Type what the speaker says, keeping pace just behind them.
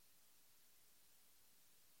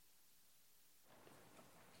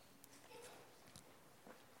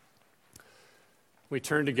We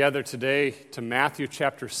turn together today to Matthew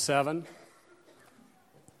chapter 7,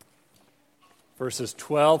 verses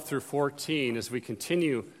 12 through 14, as we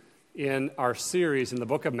continue in our series in the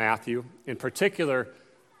book of Matthew, in particular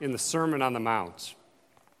in the Sermon on the Mount.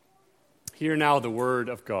 Hear now the word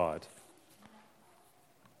of God.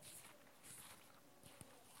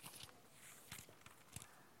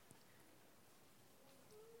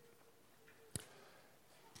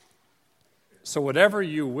 So whatever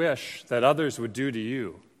you wish that others would do to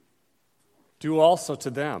you, do also to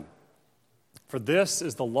them. For this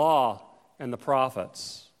is the law and the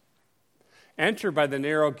prophets. Enter by the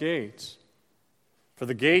narrow gate, for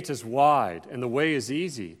the gate is wide and the way is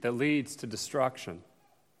easy that leads to destruction,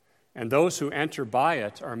 and those who enter by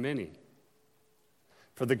it are many.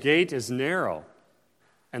 For the gate is narrow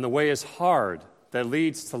and the way is hard that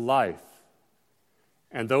leads to life,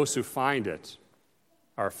 and those who find it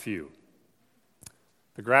are few.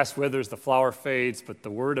 The grass withers, the flower fades, but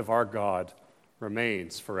the word of our God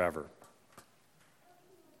remains forever.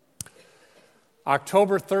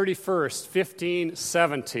 October 31st,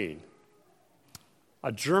 1517,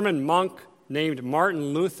 a German monk named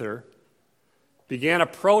Martin Luther began a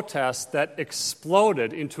protest that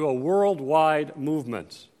exploded into a worldwide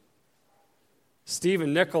movement.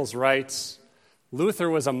 Stephen Nichols writes, Luther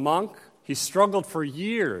was a monk. He struggled for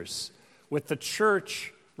years with the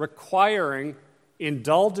church requiring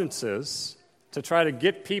indulgences to try to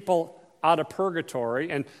get people out of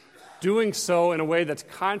purgatory, and doing so in a way that's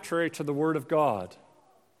contrary to the Word of God.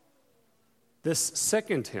 This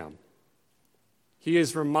sickened him. He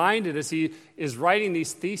is reminded as he is writing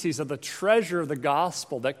these theses of the treasure of the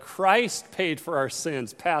gospel, that Christ paid for our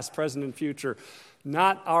sins, past, present, and future,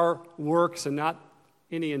 not our works and not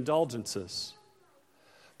any indulgences.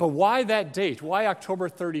 But why that date? Why October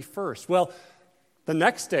 31st? Well, the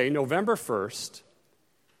next day, November 1st,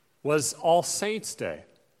 was All Saints' Day.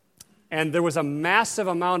 And there was a massive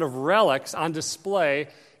amount of relics on display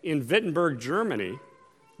in Wittenberg, Germany,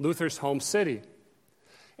 Luther's home city.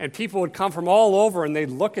 And people would come from all over and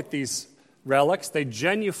they'd look at these relics, they'd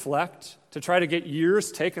genuflect to try to get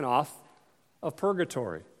years taken off of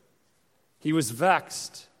purgatory. He was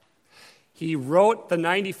vexed. He wrote the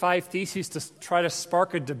 95 Theses to try to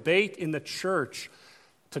spark a debate in the church,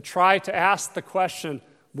 to try to ask the question,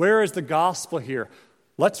 where is the gospel here?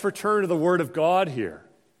 Let's return to the Word of God here.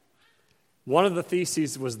 One of the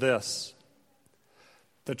theses was this: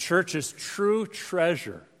 the church's true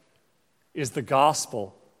treasure is the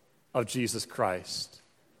gospel of Jesus Christ.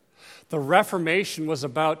 The Reformation was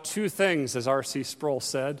about two things, as R.C. Sproul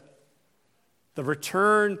said: the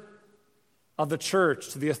return of the church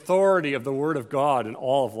to the authority of the Word of God in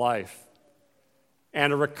all of life,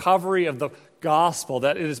 and a recovery of the gospel,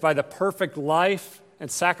 that it is by the perfect life and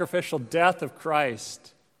sacrificial death of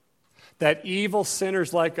Christ that evil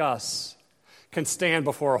sinners like us can stand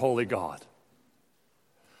before a holy God.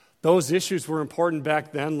 Those issues were important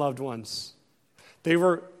back then, loved ones. They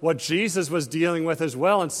were what Jesus was dealing with as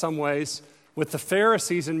well in some ways with the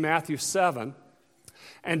Pharisees in Matthew 7.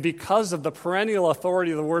 And because of the perennial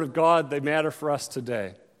authority of the Word of God, they matter for us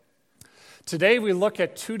today. Today we look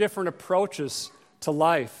at two different approaches to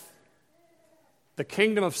life: the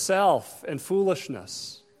kingdom of self and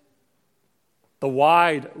foolishness, the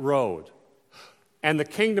wide road, and the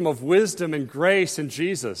kingdom of wisdom and grace in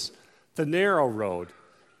Jesus, the narrow road,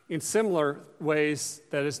 in similar ways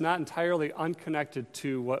that is not entirely unconnected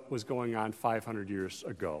to what was going on 500 years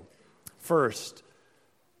ago. First,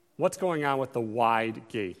 what's going on with the wide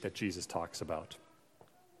gate that Jesus talks about?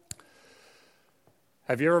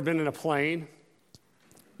 Have you ever been in a plane?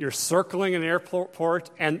 You're circling an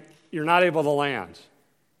airport and you're not able to land.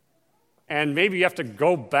 And maybe you have to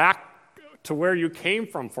go back to where you came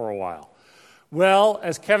from for a while. Well,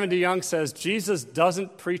 as Kevin DeYoung says, Jesus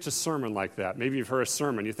doesn't preach a sermon like that. Maybe you've heard a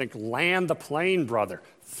sermon. You think, land the plane, brother.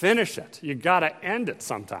 Finish it. You got to end it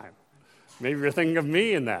sometime. Maybe you're thinking of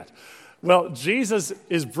me in that. Well, Jesus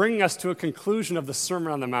is bringing us to a conclusion of the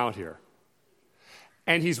Sermon on the Mount here.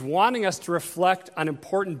 And he's wanting us to reflect on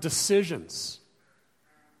important decisions.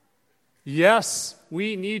 Yes,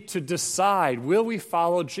 we need to decide, will we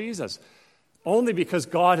follow Jesus? Only because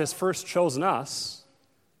God has first chosen us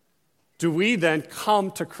do we then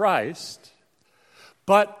come to Christ.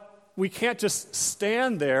 But we can't just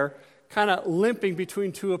stand there kind of limping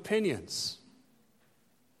between two opinions.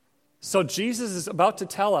 So Jesus is about to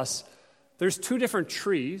tell us there's two different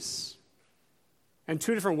trees and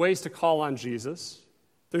two different ways to call on Jesus.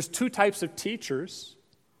 There's two types of teachers.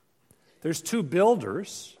 There's two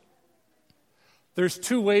builders. There's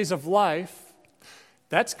two ways of life.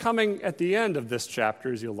 That's coming at the end of this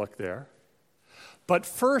chapter as you look there. But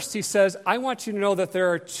first, he says, I want you to know that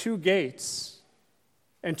there are two gates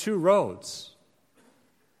and two roads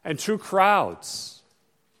and two crowds.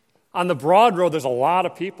 On the broad road, there's a lot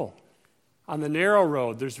of people. On the narrow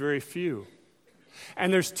road, there's very few.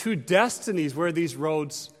 And there's two destinies where these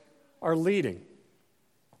roads are leading.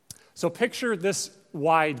 So picture this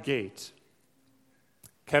wide gate.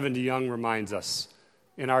 Kevin DeYoung reminds us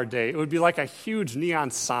in our day, it would be like a huge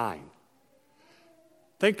neon sign.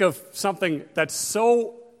 Think of something that's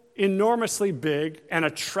so enormously big and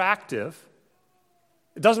attractive,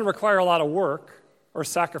 it doesn't require a lot of work or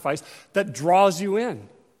sacrifice, that draws you in.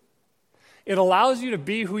 It allows you to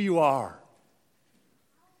be who you are.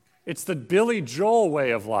 It's the Billy Joel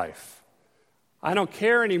way of life. I don't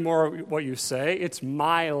care anymore what you say. It's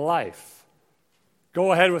my life.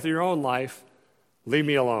 Go ahead with your own life. Leave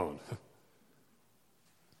me alone.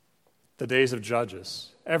 The days of Judges.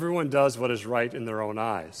 Everyone does what is right in their own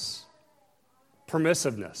eyes.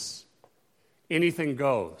 Permissiveness. Anything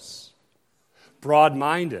goes.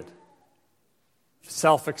 Broad-minded.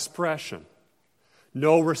 Self-expression.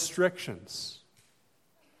 No restrictions.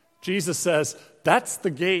 Jesus says, that's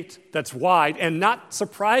the gate that's wide, and not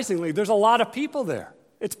surprisingly, there's a lot of people there.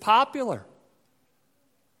 It's popular.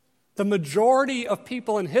 The majority of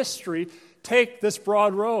people in history take this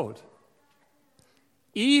broad road.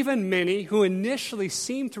 Even many who initially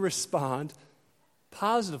seem to respond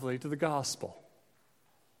positively to the gospel.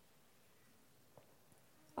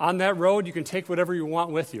 On that road, you can take whatever you want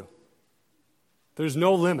with you. There's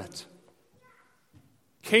no limit.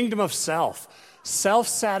 Kingdom of self,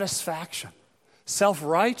 self-satisfaction,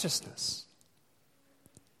 self-righteousness.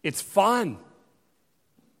 It's fun.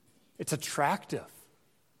 It's attractive.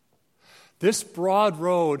 This broad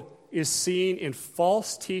road is seen in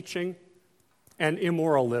false teaching and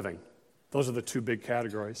immoral living. Those are the two big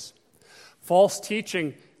categories. False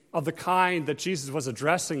teaching of the kind that Jesus was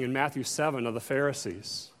addressing in Matthew 7 of the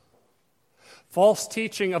Pharisees. False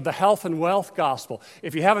teaching of the health and wealth gospel.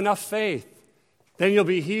 If you have enough faith, then you'll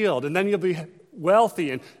be healed, and then you'll be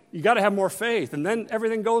wealthy, and you got to have more faith, and then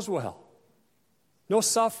everything goes well. No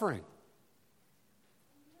suffering.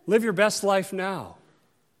 Live your best life now.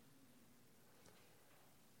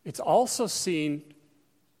 It's also seen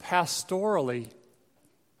pastorally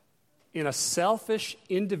in a selfish,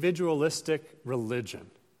 individualistic religion.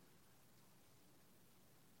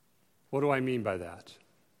 What do I mean by that?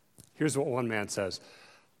 Here's what one man says.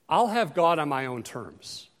 I'll have God on my own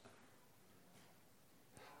terms.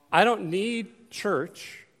 I don't need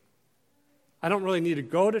church. I don't really need to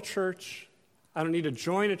go to church. I don't need to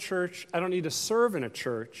join a church. I don't need to serve in a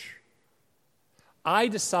church. I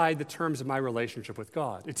decide the terms of my relationship with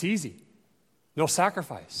God. It's easy. No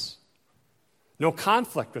sacrifice. No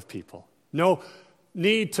conflict with people. No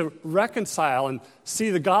need to reconcile and see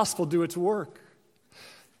the gospel do its work.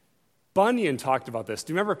 Bunyan talked about this.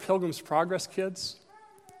 Do you remember Pilgrim's Progress, kids?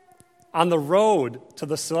 On the road to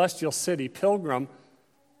the celestial city, Pilgrim,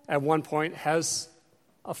 at one point, has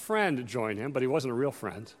a friend join him, but he wasn't a real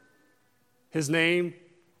friend. His name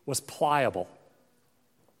was Pliable.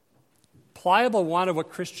 Pliable wanted what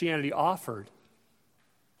Christianity offered.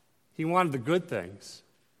 He wanted the good things,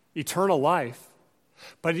 eternal life,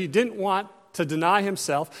 but he didn't want to deny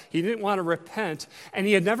himself. He didn't want to repent, and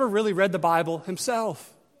he had never really read the Bible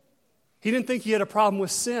himself. He didn't think he had a problem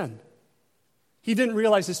with sin. He didn't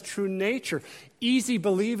realize his true nature. Easy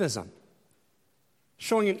believism,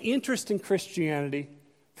 showing an interest in Christianity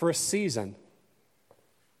for a season,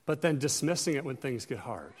 but then dismissing it when things get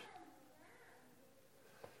hard.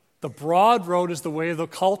 The broad road is the way of the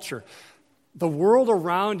culture. The world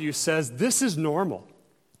around you says, this is normal.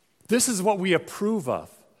 This is what we approve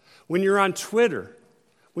of. When you're on Twitter,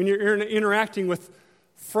 when you're interacting with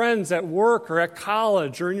friends at work or at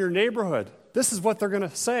college or in your neighborhood, this is what they're going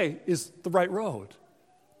to say is the right road.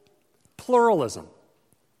 Pluralism.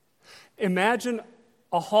 Imagine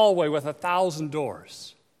a hallway with 1,000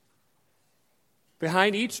 doors.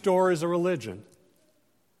 Behind each door is a religion.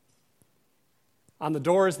 On the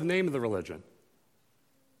door is the name of the religion,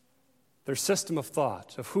 their system of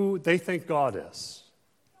thought, of who they think God is.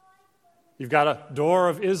 You've got a door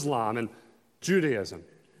of Islam and Judaism,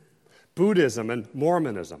 Buddhism and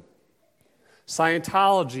Mormonism,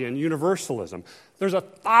 Scientology and Universalism. There's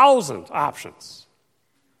 1,000 options.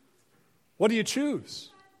 What do you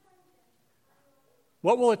choose?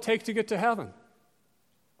 What will it take to get to heaven?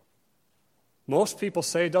 Most people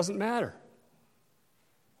say it doesn't matter.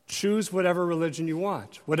 Choose whatever religion you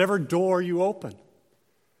want, whatever door you open.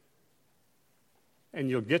 And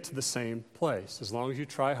you'll get to the same place as long as you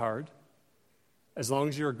try hard, as long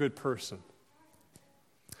as you're a good person.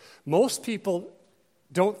 Most people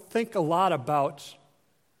don't think a lot about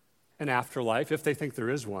an afterlife, if they think there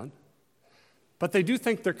is one. But they do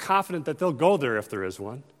think they're confident that they'll go there if there is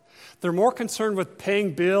one. They're more concerned with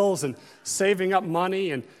paying bills and saving up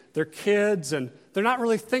money and their kids, and they're not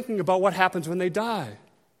really thinking about what happens when they die.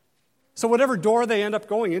 So whatever door they end up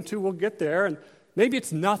going into will get there, and maybe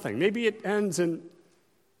it's nothing. Maybe it ends in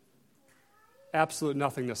absolute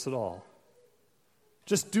nothingness at all.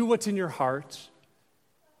 Just do what's in your heart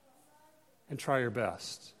and try your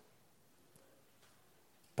best.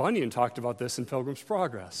 Bunyan talked about this in Pilgrim's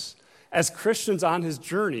Progress. As Christians on his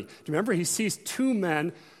journey, do you remember he sees two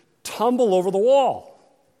men tumble over the wall?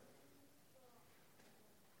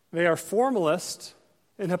 They are formalist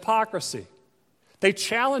in hypocrisy. They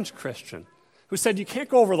challenge Christian, who said, you can't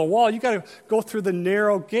go over the wall, you got to go through the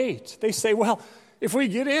narrow gate. They say, well, if we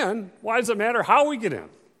get in, why does it matter how we get in?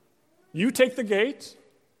 You take the gate,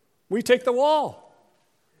 we take the wall.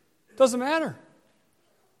 Doesn't matter.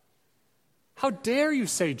 How dare you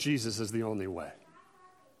say Jesus is the only way?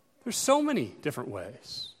 There's so many different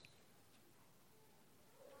ways.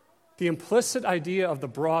 The implicit idea of the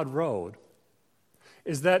broad road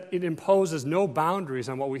is that it imposes no boundaries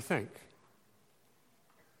on what we think.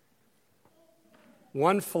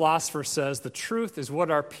 One philosopher says the truth is what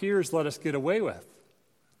our peers let us get away with.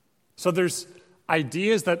 So there's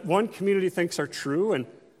ideas that one community thinks are true, and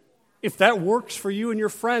if that works for you and your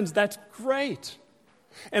friends, that's great.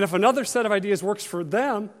 And if another set of ideas works for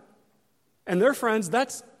them and their friends,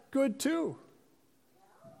 that's good too.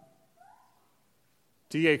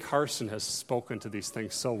 D.A. Carson has spoken to these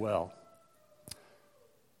things so well.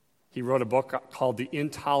 He wrote a book called The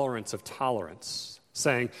Intolerance of Tolerance,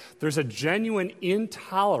 saying there's a genuine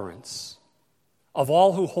intolerance of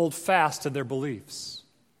all who hold fast to their beliefs.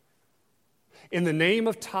 In the name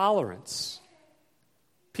of tolerance,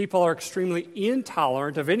 people are extremely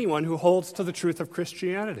intolerant of anyone who holds to the truth of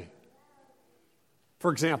Christianity.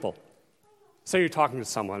 For example, say you're talking to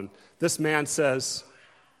someone, this man says,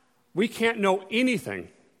 we can't know anything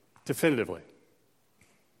definitively.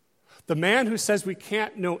 The man who says we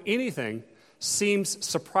can't know anything seems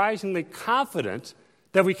surprisingly confident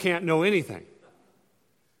that we can't know anything.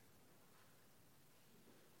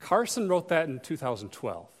 Carson wrote that in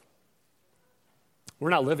 2012. We're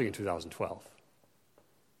not living in 2012.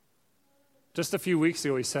 Just a few weeks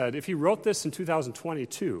ago, he said, if he wrote this in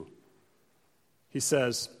 2022, he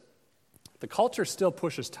says, the culture still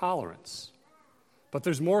pushes tolerance, but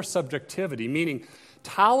there's more subjectivity, meaning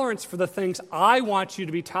tolerance for the things I want you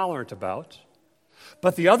to be tolerant about,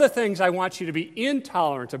 but the other things I want you to be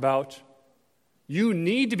intolerant about, you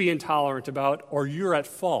need to be intolerant about, or you're at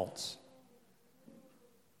fault.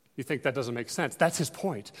 You think that doesn't make sense? That's his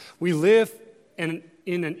point. We live in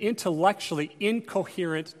an intellectually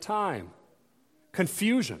incoherent time.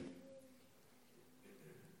 Confusion.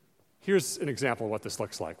 Here's an example of what this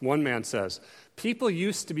looks like. One man says, people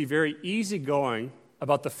used to be very easygoing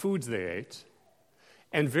about the foods they ate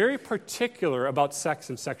and very particular about sex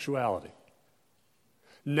and sexuality.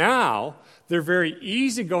 Now, they're very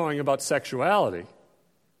easygoing about sexuality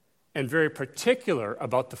and very particular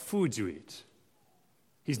about the foods you eat.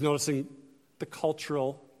 He's noticing the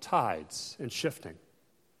cultural tides and shifting.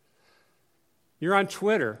 You're on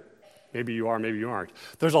Twitter. Maybe you are, maybe you aren't.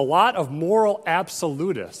 There's a lot of moral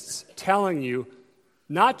absolutists telling you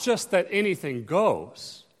not just that anything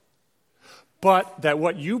goes, but that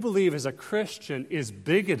what you believe as a Christian is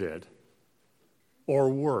bigoted or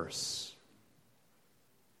worse.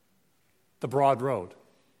 The broad road.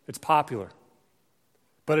 It's popular,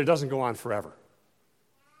 but it doesn't go on forever.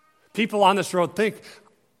 People on this road think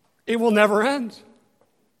it will never end.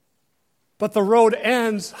 But the road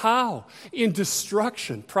ends how? In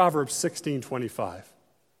destruction. Proverbs 16:25.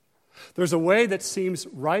 There's a way that seems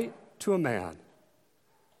right to a man,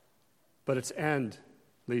 but its end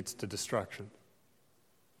leads to destruction.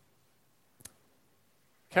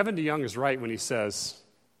 Kevin DeYoung is right when he says,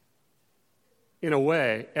 in a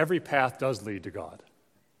way, every path does lead to God.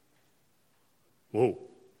 Whoa.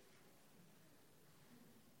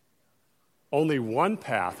 Only one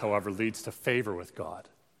path, however, leads to favor with God.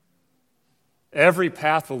 Every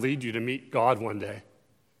path will lead you to meet God one day.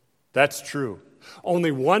 That's true. Only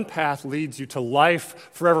one path leads you to life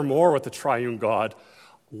forevermore with the triune God.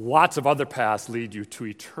 Lots of other paths lead you to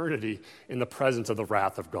eternity in the presence of the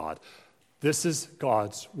wrath of God. This is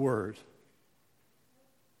God's word.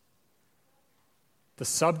 The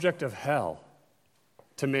subject of hell,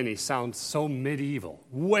 to many, sounds so medieval,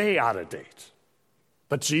 way out of date.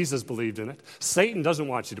 But Jesus believed in it. Satan doesn't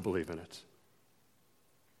want you to believe in it.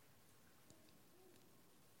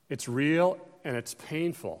 It's real and it's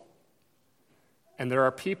painful. And there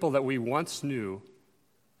are people that we once knew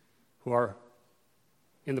who are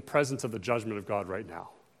in the presence of the judgment of God right now.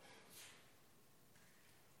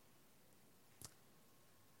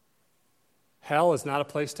 Hell is not a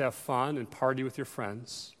place to have fun and party with your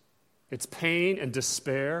friends. It's pain and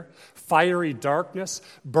despair, fiery darkness,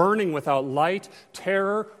 burning without light,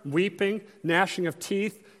 terror, weeping, gnashing of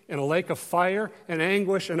teeth, in a lake of fire, and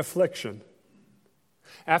anguish and affliction.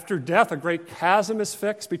 After death, a great chasm is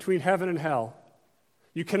fixed between heaven and hell.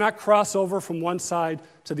 You cannot cross over from one side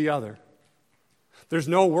to the other. There's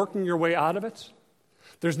no working your way out of it.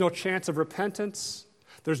 There's no chance of repentance.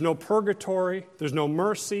 There's no purgatory. There's no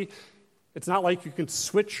mercy. It's not like you can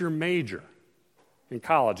switch your major in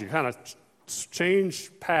college. You kind of change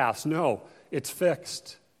paths. No, it's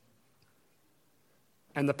fixed.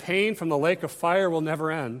 And the pain from the lake of fire will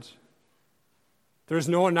never end. There's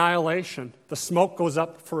no annihilation. The smoke goes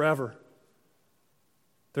up forever.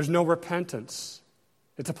 There's no repentance.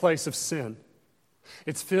 It's a place of sin.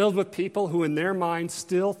 It's filled with people who in their minds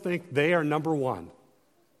still think they are number one.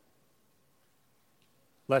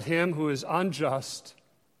 Let him who is unjust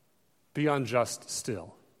be unjust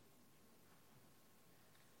still.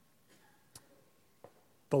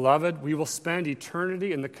 Beloved, we will spend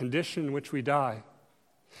eternity in the condition in which we die.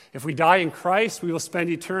 If we die in Christ, we will spend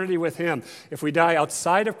eternity with him. If we die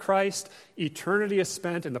outside of Christ, eternity is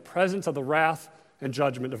spent in the presence of the wrath and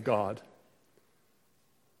judgment of God.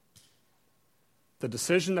 The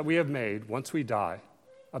decision that we have made once we die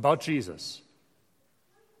about Jesus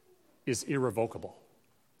is irrevocable,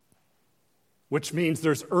 which means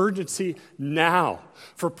there's urgency now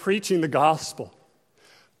for preaching the gospel,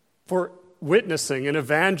 for witnessing and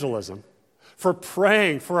evangelism, for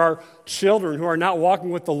praying for our children who are not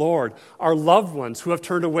walking with the Lord, our loved ones who have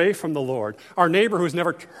turned away from the Lord, our neighbor who's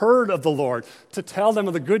never heard of the Lord, to tell them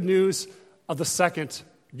of the good news of the second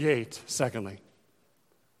gate, secondly,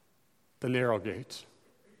 the narrow gate.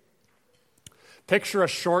 Picture a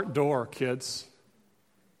short door, kids.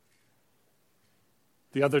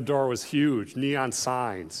 The other door was huge, neon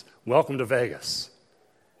signs, welcome to Vegas.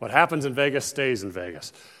 What happens in Vegas stays in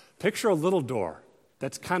Vegas. Picture a little door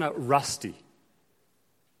that's kind of rusty,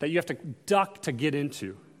 that you have to duck to get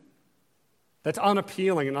into, that's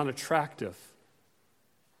unappealing and unattractive.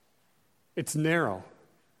 It's narrow.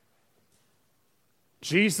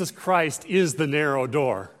 Jesus Christ is the narrow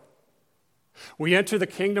door. We enter the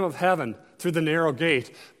kingdom of heaven through the narrow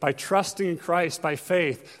gate by trusting in Christ by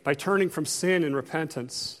faith, by turning from sin and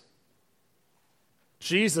repentance.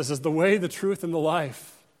 Jesus is the way, the truth, and the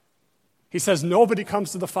life. He says, nobody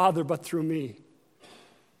comes to the Father but through me.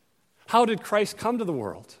 How did Christ come to the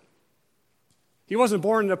world? He wasn't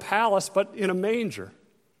born in a palace, but in a manger,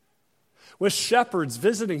 with shepherds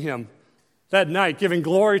visiting him that night, giving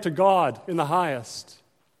glory to God in the highest.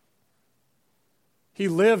 He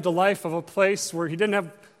lived a life of a place where he didn't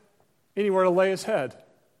have anywhere to lay his head.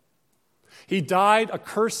 He died a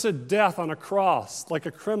cursed death on a cross like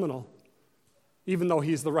a criminal, even though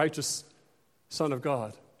he's the righteous Son of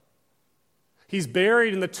God. He's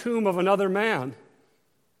buried in the tomb of another man,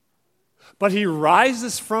 but he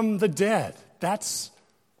rises from the dead. That's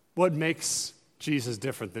what makes Jesus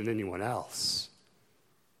different than anyone else.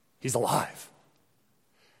 He's alive.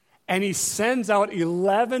 And he sends out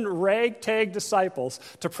 11 ragtag disciples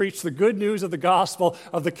to preach the good news of the gospel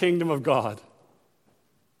of the kingdom of God.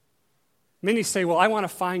 Many say, well, I want to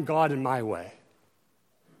find God in my way.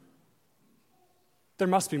 There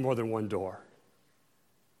must be more than one door.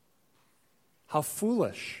 How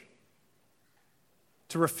foolish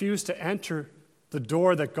to refuse to enter the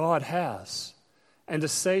door that God has and to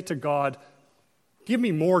say to God, give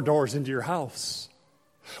me more doors into your house,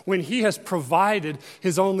 when he has provided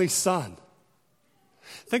his only son.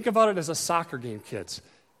 Think about it as a soccer game, kids.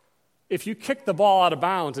 If you kick the ball out of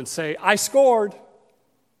bounds and say, I scored,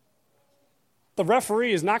 the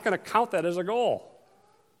referee is not going to count that as a goal.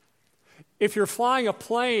 If you're flying a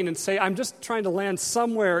plane and say, I'm just trying to land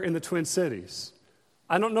somewhere in the Twin Cities,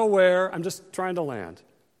 I don't know where, I'm just trying to land,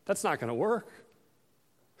 that's not going to work.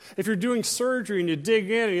 If you're doing surgery and you dig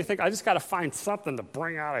in and you think, I just got to find something to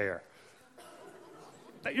bring out of here,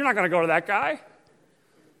 you're not going to go to that guy.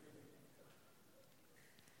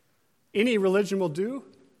 Any religion will do?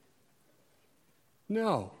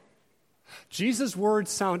 No. Jesus'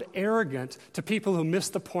 words sound arrogant to people who miss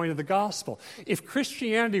the point of the gospel. If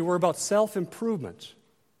Christianity were about self-improvement,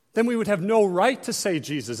 then we would have no right to say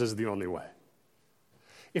Jesus is the only way.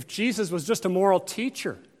 If Jesus was just a moral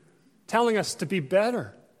teacher telling us to be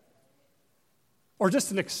better, or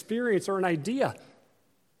just an experience or an idea,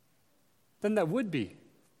 then that would be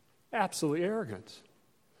absolutely arrogant.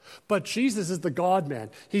 But Jesus is the God-man.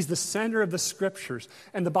 He's the center of the Scriptures.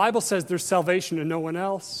 And the Bible says there's salvation in no one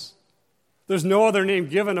else. There's no other name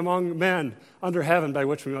given among men under heaven by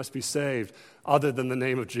which we must be saved other than the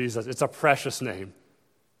name of Jesus. It's a precious name.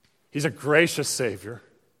 He's a gracious Savior.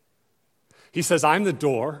 He says, I'm the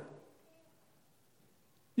door.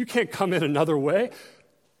 You can't come in another way.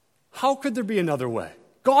 How could there be another way?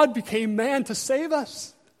 God became man to save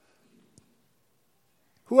us.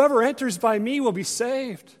 Whoever enters by me will be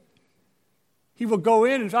saved. He will go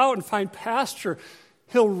in and out and find pasture.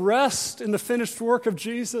 He'll rest in the finished work of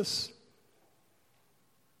Jesus.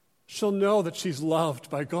 She'll know that she's loved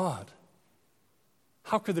by God.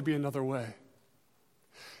 How could there be another way?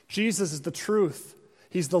 Jesus is the truth.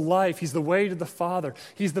 He's the life. He's the way to the Father.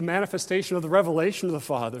 He's the manifestation of the revelation of the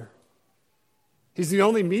Father. He's the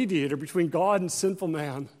only mediator between God and sinful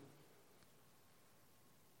man.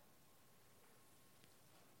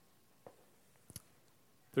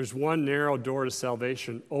 There's one narrow door to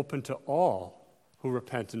salvation open to all who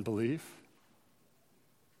repent and believe.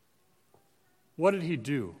 What did he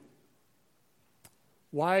do?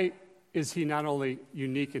 Why is he not only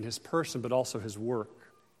unique in his person, but also his work?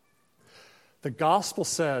 The gospel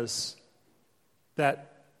says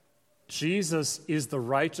that Jesus is the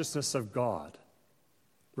righteousness of God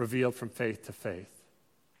revealed from faith to faith.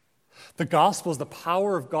 The gospel is the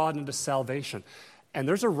power of God into salvation. And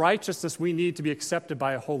there's a righteousness we need to be accepted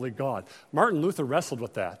by a holy God. Martin Luther wrestled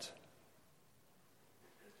with that.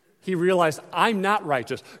 He realized, I'm not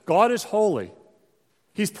righteous. God is holy.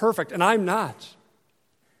 He's perfect, and I'm not.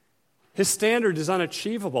 His standard is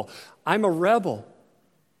unachievable. I'm a rebel.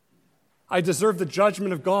 I deserve the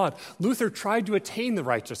judgment of God. Luther tried to attain the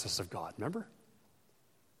righteousness of God, remember?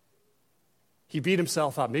 He beat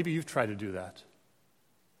himself up. Maybe you've tried to do that.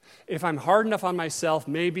 If I'm hard enough on myself,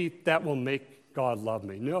 maybe that will make God love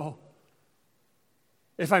me. No.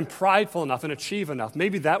 If I'm prideful enough and achieve enough,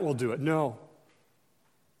 maybe that will do it. No.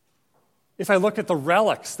 If I look at the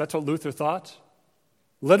relics, that's what Luther thought.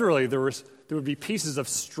 Literally, there would be pieces of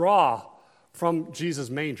straw from Jesus'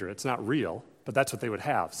 manger. It's not real, but that's what they would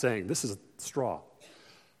have, saying, this is a straw.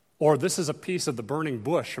 Or this is a piece of the burning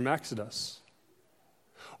bush from Exodus.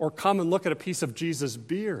 Or come and look at a piece of Jesus'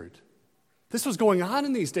 beard. This was going on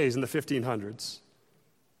in these days in the 1500s.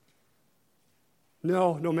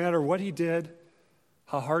 No matter what he did,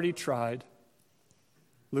 how hard he tried,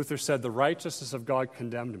 Luther said, the righteousness of God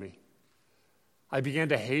condemned me. I began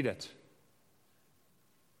to hate it.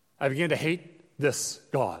 I began to hate this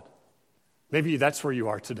God. Maybe that's where you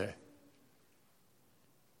are today.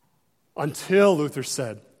 Until Luther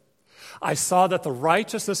said, I saw that the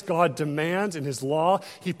righteousness God demands in his law,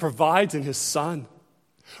 he provides in his Son.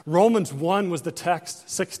 Romans 1 was the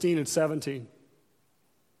text, 16 and 17.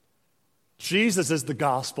 Jesus is the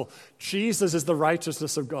gospel. Jesus is the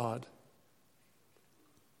righteousness of God.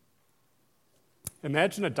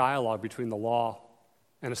 Imagine a dialogue between the law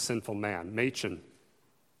and a sinful man. Machen,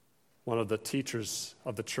 one of the teachers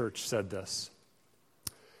of the church, said this.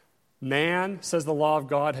 Man, says the law of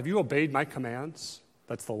God, have you obeyed my commands?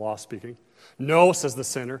 That's the law speaking. No, says the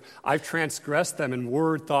sinner, I've transgressed them in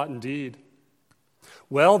word, thought, and deed.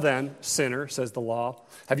 Well then, sinner, says the law,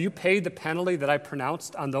 have you paid the penalty that I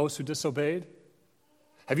pronounced on those who disobeyed?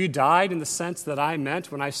 Have you died in the sense that I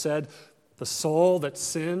meant when I said the soul that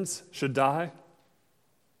sins should die?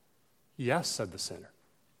 Yes, said the sinner.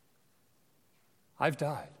 I've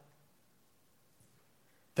died.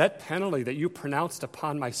 That penalty that you pronounced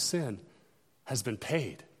upon my sin has been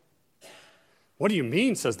paid. What do you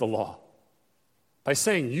mean, says the law? By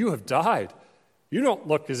saying you have died, you don't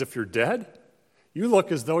look as if you're dead. You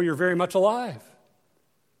look as though you're very much alive.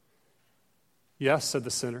 Yes, said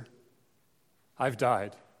the sinner, I've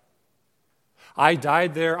died. I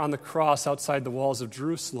died there on the cross outside the walls of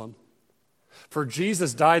Jerusalem. For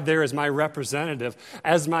Jesus died there as my representative,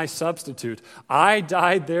 as my substitute. I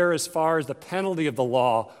died there as far as the penalty of the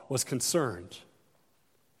law was concerned.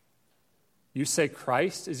 You say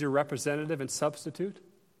Christ is your representative and substitute,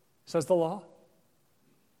 says the law?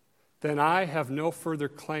 Then I have no further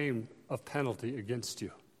claim of penalty against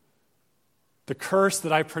you. The curse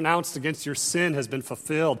that I pronounced against your sin has been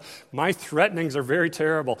fulfilled. My threatenings are very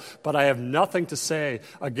terrible, but I have nothing to say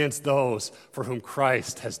against those for whom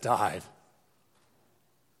Christ has died.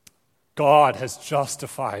 God has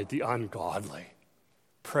justified the ungodly.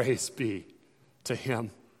 Praise be to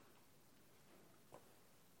him.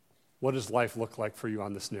 What does life look like for you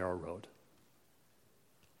on this narrow road?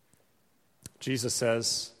 Jesus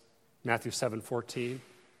says, Matthew 7:14,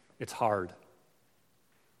 it's hard.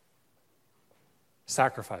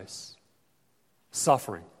 Sacrifice,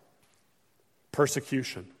 suffering,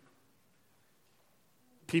 persecution.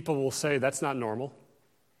 People will say that's not normal.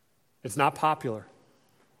 It's not popular.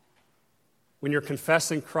 When you're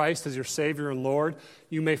confessing Christ as your Savior and Lord,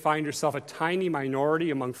 you may find yourself a tiny minority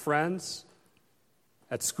among friends,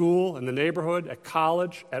 at school, in the neighborhood, at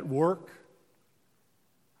college, at work,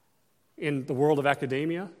 in the world of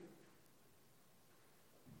academia.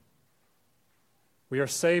 We are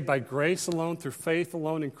saved by grace alone, through faith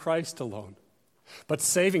alone, in Christ alone. But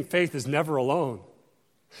saving faith is never alone.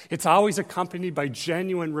 It's always accompanied by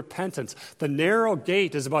genuine repentance. The narrow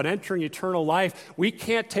gate is about entering eternal life. We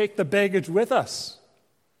can't take the baggage with us.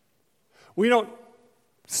 We don't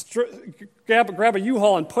grab a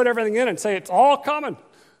U-Haul and put everything in and say, it's all coming.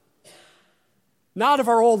 Not of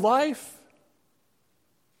our old life.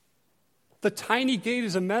 The tiny gate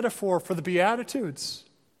is a metaphor for the Beatitudes.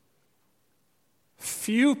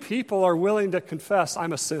 Few people are willing to confess,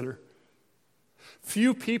 I'm a sinner.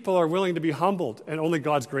 Few people are willing to be humbled, and only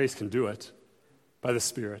God's grace can do it by the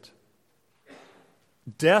Spirit.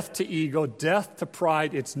 Death to ego, death to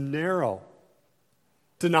pride, it's narrow.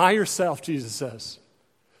 Deny yourself, Jesus says.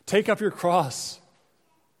 Take up your cross.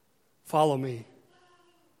 Follow me.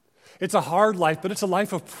 It's a hard life, but it's a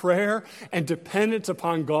life of prayer and dependence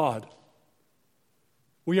upon God.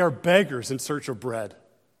 We are beggars in search of bread.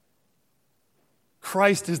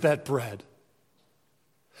 Christ is that bread.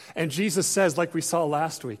 And Jesus says, like we saw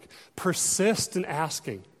last week, persist in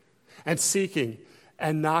asking and seeking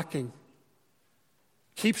and knocking.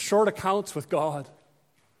 Keep short accounts with God.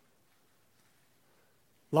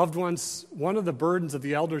 Loved ones, one of the burdens of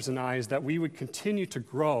the elders and I is that we would continue to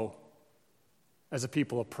grow as a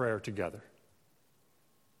people of prayer together.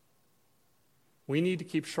 We need to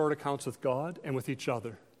keep short accounts with God and with each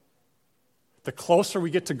other. The closer we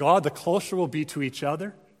get to God, the closer we'll be to each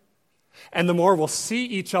other, and the more we'll see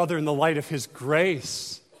each other in the light of His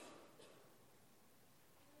grace.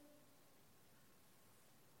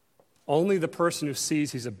 Only the person who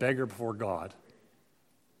sees he's a beggar before God,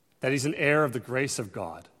 that he's an heir of the grace of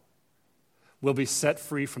God, will be set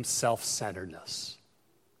free from self-centeredness.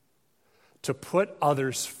 To put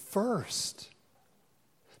others first.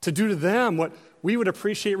 To do to them what we would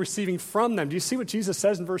appreciate receiving from them. Do you see what Jesus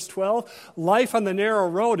says in verse 12? Life on the narrow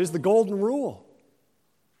road is the golden rule.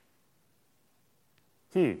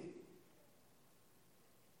 This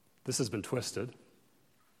has been twisted.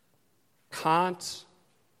 Kant,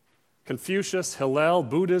 Confucius, Hillel,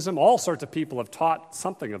 Buddhism, all sorts of people have taught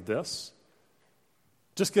something of this.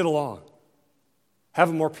 Just get along. Have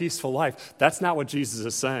a more peaceful life. That's not what Jesus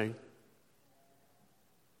is saying.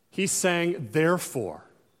 He's saying, therefore,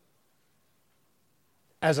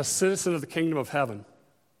 as a citizen of the kingdom of heaven,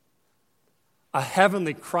 a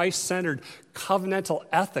heavenly, Christ-centered, covenantal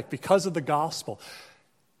ethic because of the gospel,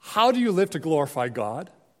 how do you live to glorify God?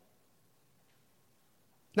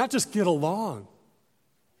 Not just get along.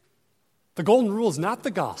 The golden rule is not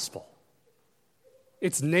the gospel.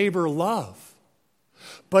 It's neighbor love.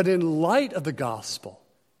 But in light of the gospel,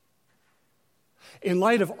 in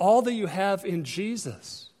light of all that you have in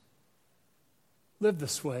Jesus, live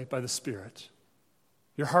this way by the Spirit.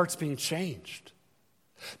 Your heart's being changed.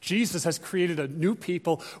 Jesus has created a new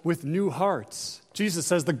people with new hearts. Jesus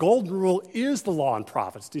says the golden rule is the law and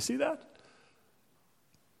prophets. Do you see that?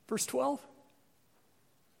 Verse 12.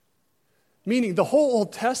 Meaning the whole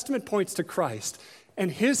Old Testament points to Christ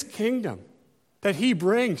and His kingdom that He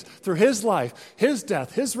brings through His life, His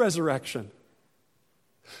death, His resurrection.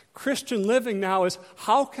 Christian living now is,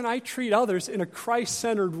 how can I treat others in a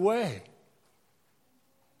Christ-centered way?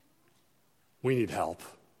 We need help.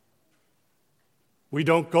 We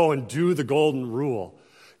don't go and do the golden rule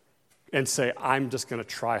and say, I'm just going to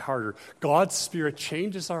try harder. God's Spirit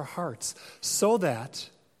changes our hearts so that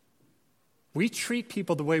we treat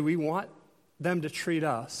people the way we want them to treat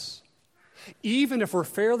us, even if we're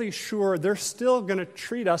fairly sure they're still going to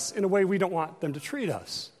treat us in a way we don't want them to treat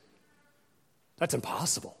us. That's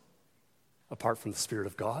impossible apart from the Spirit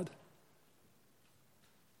of God.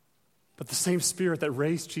 But the same Spirit that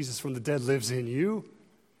raised Jesus from the dead lives in you,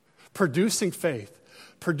 producing faith,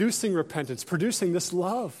 producing repentance, producing this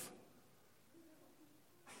love.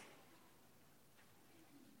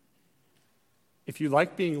 If you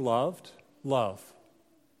like being loved, love.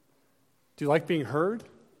 Do you like being heard?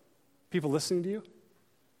 People listening to you?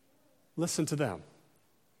 Listen to them.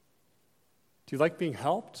 Do you like being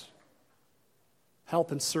helped?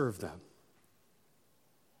 Help and serve them.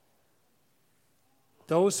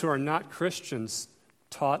 Those who are not Christians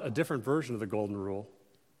taught a different version of the golden rule.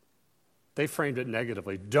 They framed it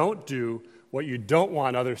negatively. Don't do what you don't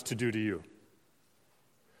want others to do to you.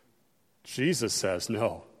 Jesus says,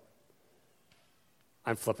 no.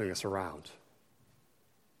 I'm flipping this around.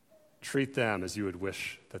 Treat them as you would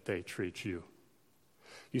wish that they treat you.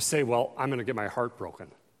 You say, well, I'm going to get my heart broken.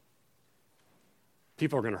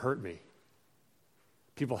 People are going to hurt me.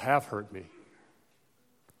 People have hurt me.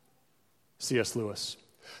 C.S. Lewis.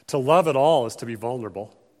 To love at all is to be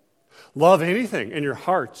vulnerable. Love anything, and your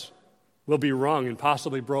heart will be wrung and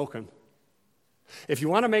possibly broken. If you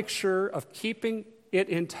want to make sure of keeping it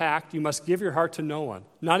intact, you must give your heart to no one,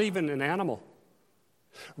 not even an animal.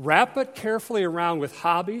 Wrap it carefully around with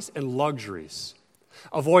hobbies and luxuries.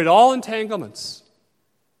 Avoid all entanglements.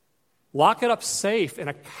 Lock it up safe in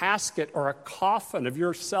a casket or a coffin of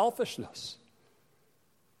your selfishness.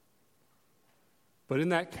 But in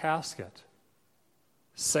that casket,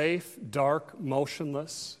 safe, dark,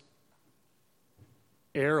 motionless,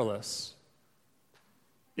 airless,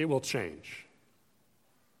 it will change.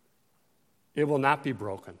 It will not be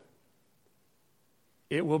broken.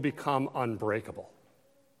 It will become unbreakable,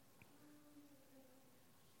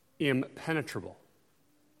 impenetrable,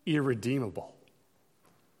 irredeemable.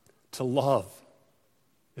 To love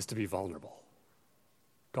is to be vulnerable.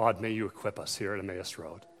 God, may you equip us here at Emmaus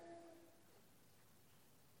Road.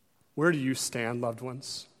 Where do you stand, loved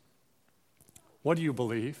ones? What do you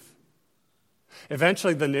believe?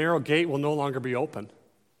 Eventually, the narrow gate will no longer be open.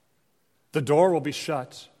 The door will be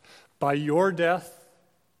shut by your death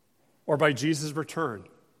or by Jesus' return.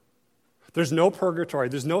 There's no purgatory.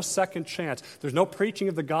 There's no second chance. There's no preaching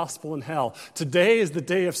of the gospel in hell. Today is the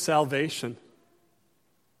day of salvation.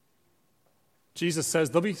 Jesus says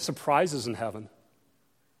there'll be surprises in heaven.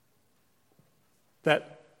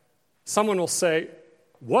 That someone will say,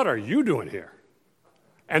 "What are you doing here?"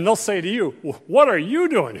 And they'll say to you, "What are you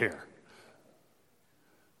doing here?"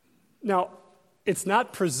 Now, it's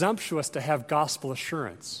not presumptuous to have gospel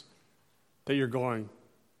assurance that you're going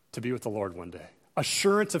to be with the Lord one day.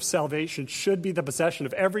 Assurance of salvation should be the possession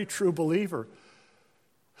of every true believer.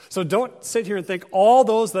 So don't sit here and think all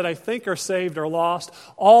those that I think are saved are lost,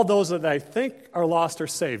 all those that I think are lost are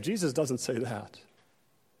saved. Jesus doesn't say that.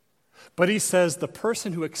 But he says the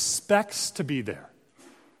person who expects to be there,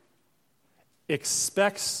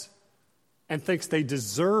 expects and thinks they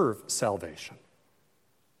deserve salvation,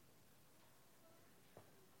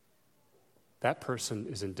 that person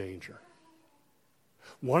is in danger.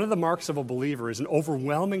 One of the marks of a believer is an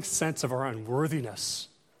overwhelming sense of our unworthiness,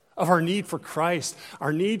 of our need for Christ,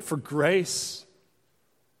 our need for grace.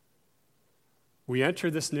 We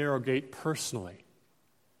enter this narrow gate personally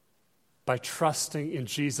by trusting in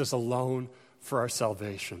Jesus alone for our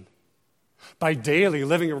salvation, by daily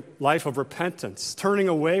living a life of repentance, turning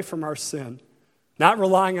away from our sin, not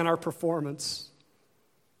relying on our performance.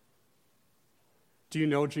 Do you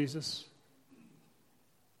know Jesus?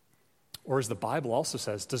 Or as the Bible also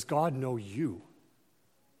says, does God know you?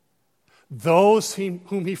 Those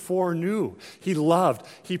whom he foreknew, he loved,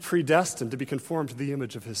 he predestined to be conformed to the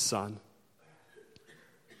image of his Son.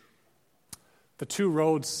 The two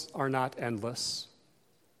roads are not endless.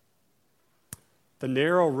 The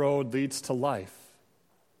narrow road leads to life,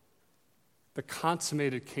 the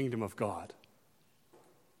consummated kingdom of God.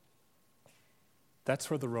 That's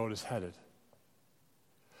where the road is headed.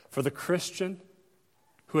 For the Christian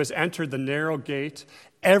who has entered the narrow gate,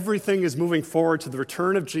 everything is moving forward to the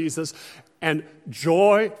return of Jesus and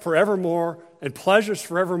joy forevermore and pleasures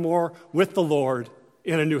forevermore with the Lord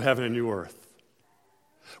in a new heaven and new earth.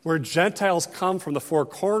 Where Gentiles come from the four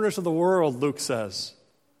corners of the world, Luke says,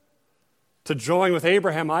 to join with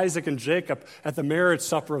Abraham, Isaac, and Jacob at the marriage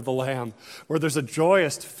supper of the Lamb, where there's a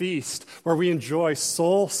joyous feast, where we enjoy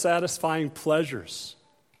soul-satisfying pleasures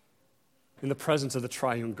in the presence of the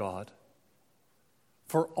triune God.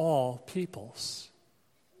 For all peoples.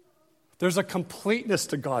 There's a completeness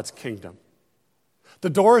to God's kingdom. The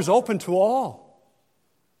door is open to all.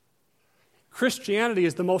 Christianity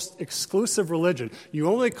is the most exclusive religion. You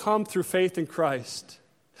only come through faith in Christ.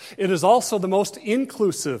 It is also the most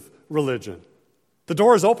inclusive religion. The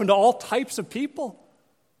door is open to all types of people.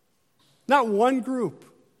 Not one group.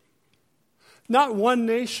 Not one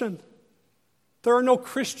nation. There are no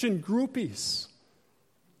Christian groupies.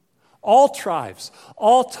 All tribes,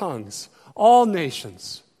 all tongues, all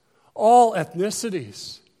nations, all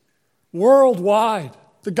ethnicities. Worldwide,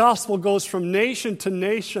 the gospel goes from nation to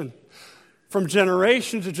nation, from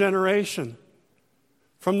generation to generation,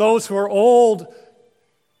 from those who are old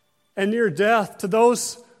and near death to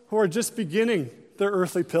those who are just beginning their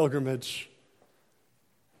earthly pilgrimage.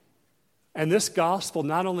 And this gospel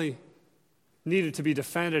not only needed to be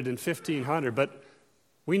defended in 1500, but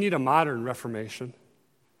we need a modern Reformation.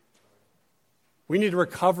 We need a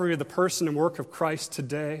recovery of the person and work of Christ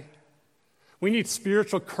today. We need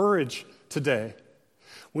spiritual courage today.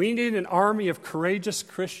 We need an army of courageous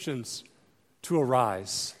Christians to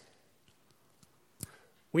arise.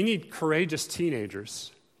 We need courageous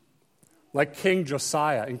teenagers, like King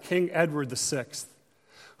Josiah and King Edward VI,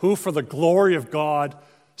 who for the glory of God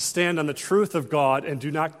stand on the truth of God and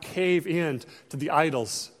do not cave in to the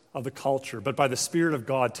idols of the culture, but by the Spirit of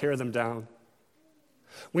God tear them down.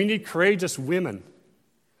 We need courageous women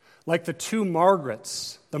like the two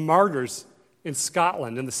Margarets, the martyrs in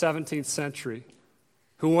Scotland in the 17th century,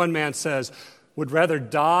 who one man says would rather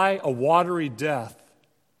die a watery death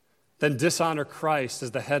than dishonor Christ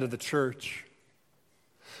as the head of the church.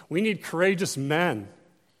 We need courageous men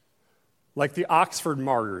like the Oxford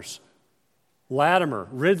martyrs, Latimer,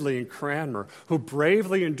 Ridley, and Cranmer, who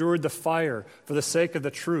bravely endured the fire for the sake of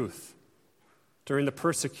the truth during the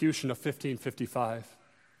persecution of 1555.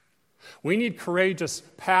 We need courageous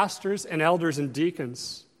pastors and elders and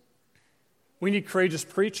deacons. We need courageous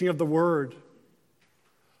preaching of the word,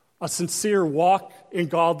 a sincere walk in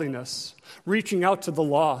godliness, reaching out to the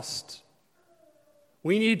lost.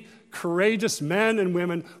 We need courageous men and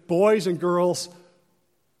women, boys and girls,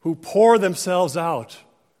 who pour themselves out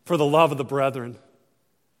for the love of the brethren,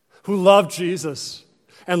 who love Jesus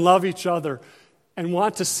and love each other and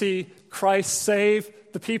want to see Christ save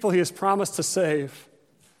the people he has promised to save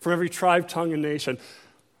from every tribe, tongue, and nation.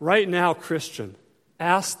 Right now, Christian,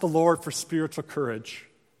 ask the Lord for spiritual courage.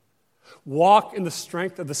 Walk in the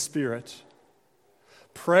strength of the Spirit.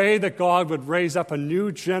 Pray that God would raise up a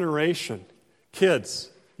new generation, kids,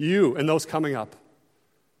 you and those coming up,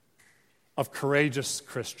 of courageous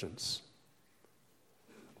Christians.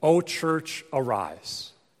 O church,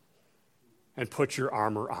 arise and put your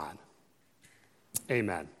armor on.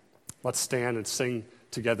 Amen. Let's stand and sing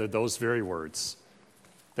together those very words.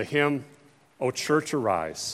 The hymn, O church, arise.